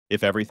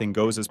If everything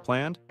goes as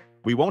planned,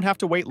 we won't have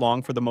to wait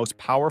long for the most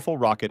powerful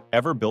rocket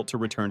ever built to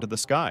return to the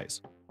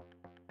skies.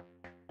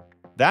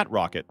 That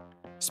rocket,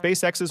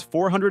 SpaceX's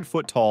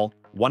 400-foot-tall,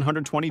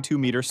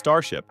 122-meter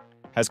Starship,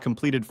 has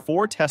completed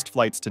 4 test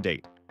flights to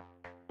date.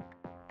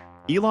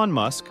 Elon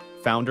Musk,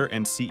 founder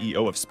and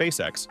CEO of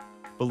SpaceX,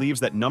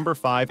 believes that number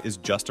 5 is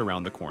just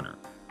around the corner.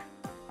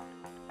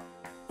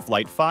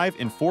 Flight 5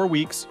 in 4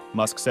 weeks,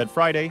 Musk said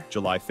Friday,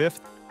 July 5th,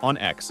 on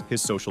X,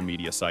 his social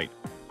media site.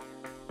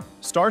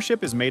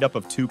 Starship is made up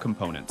of 2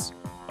 components,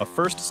 a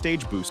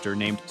first-stage booster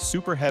named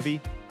Super Heavy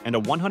and a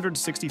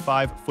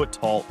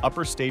 165-foot-tall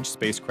upper-stage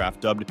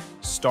spacecraft dubbed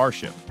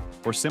Starship,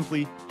 or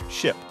simply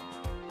SHIP.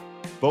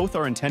 Both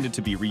are intended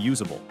to be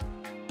reusable.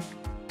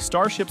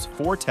 Starship's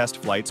 4 test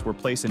flights were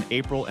placed in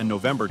April and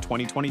November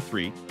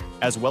 2023,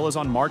 as well as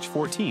on March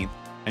 14th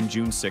and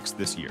June 6th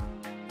this year.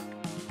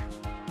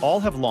 All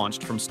have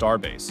launched from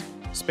Starbase,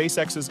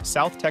 SpaceX's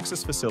South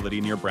Texas facility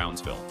near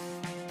Brownsville.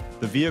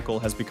 The vehicle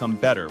has become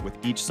better with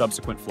each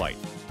subsequent flight.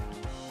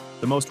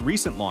 The most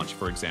recent launch,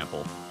 for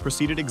example,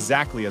 proceeded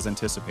exactly as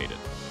anticipated.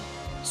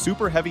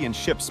 Super Heavy and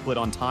SHIP split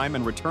on time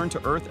and returned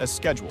to Earth as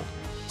scheduled,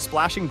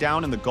 splashing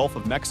down in the Gulf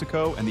of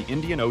Mexico and the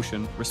Indian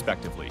Ocean,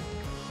 respectively.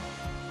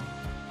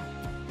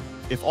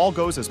 If all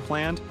goes as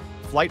planned,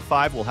 Flight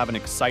 5 will have an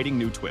exciting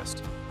new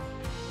twist.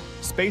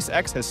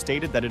 SpaceX has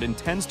stated that it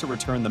intends to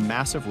return the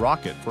massive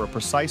rocket for a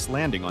precise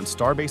landing on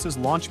Starbase's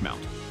launch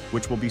mount,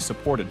 which will be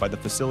supported by the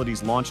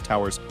facility's launch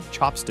tower's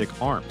chopstick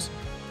arms.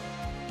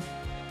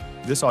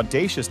 This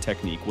audacious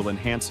technique will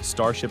enhance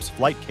Starship's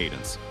flight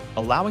cadence,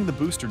 allowing the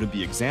booster to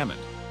be examined,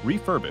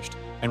 refurbished,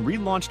 and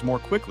relaunched more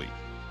quickly,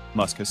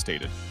 Musk has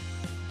stated.